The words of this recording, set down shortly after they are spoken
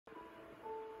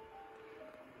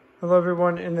Hello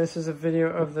everyone, and this is a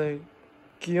video of the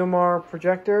Giaomar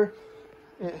projector.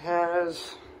 It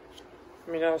has,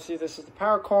 see this is the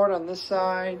power cord on this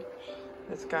side.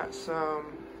 It's got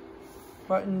some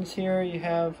buttons here. You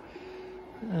have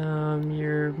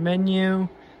your menu,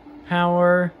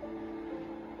 power,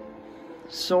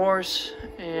 source,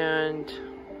 and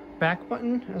back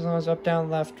button, as well as up, down,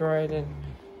 left, right, and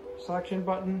selection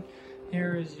button.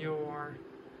 Here is your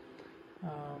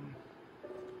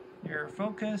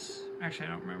focus. Actually,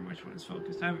 I don't remember which one is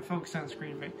focused. I haven't focused on the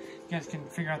screen, but you guys can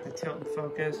figure out the tilt and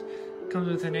focus. It comes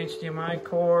with an HDMI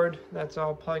cord that's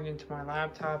all plugged into my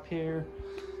laptop here.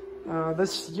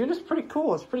 This unit's pretty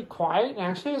cool. It's pretty quiet.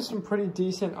 Actually, has some pretty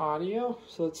decent audio.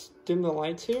 So let's dim the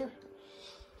lights here.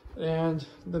 And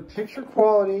the picture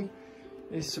quality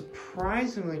is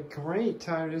surprisingly great.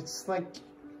 It's like,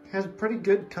 has pretty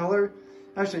good color.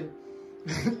 Actually,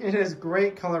 it has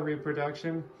great color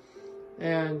reproduction.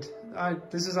 And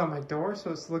this is on my door, so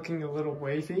it's looking a little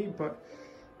wavy, but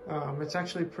it's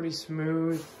actually pretty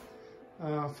smooth.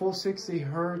 Full 60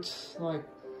 hertz. Like,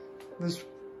 this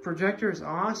projector is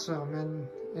awesome, and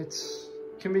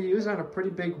can be used on a pretty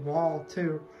big wall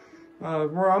too.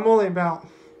 Where I'm only about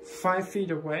 5 feet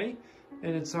away,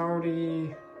 and it's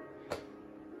already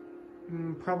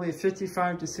probably a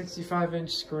 55 to 65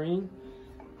 inch screen,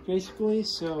 basically.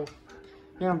 So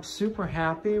yeah, I'm super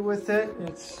happy with it.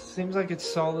 It seems like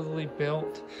it's solidly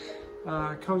built.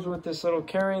 It comes with this little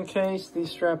carrying case. These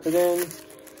strap it in.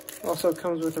 Also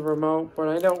comes with a remote, but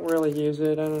I don't really use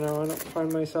it. I don't know. I don't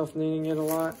find myself needing it a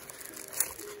lot.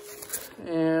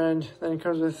 And then it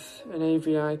comes with an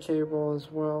AVI cable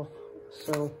as well.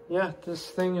 So yeah,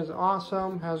 this thing is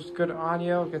awesome. Has good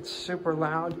audio. Gets super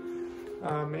loud.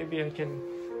 Maybe I can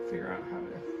figure out how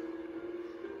to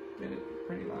get it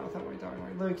pretty loud without my dog.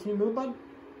 Look, can you move, bud?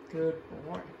 Good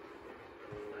boy.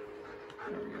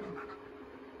 There we go.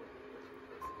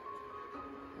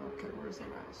 Okay, where's the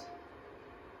mouse?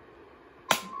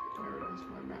 There it is.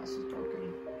 My mouse is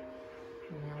broken.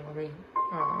 Now let me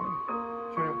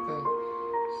turn up the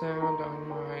sound on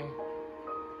my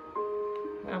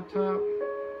laptop.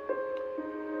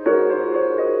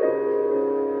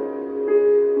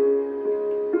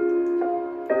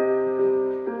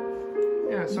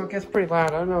 Yeah, so it gets pretty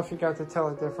loud. I don't know if you got to tell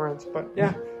the difference, but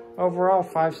yeah. Overall,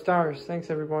 5 stars. Thanks,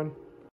 everyone.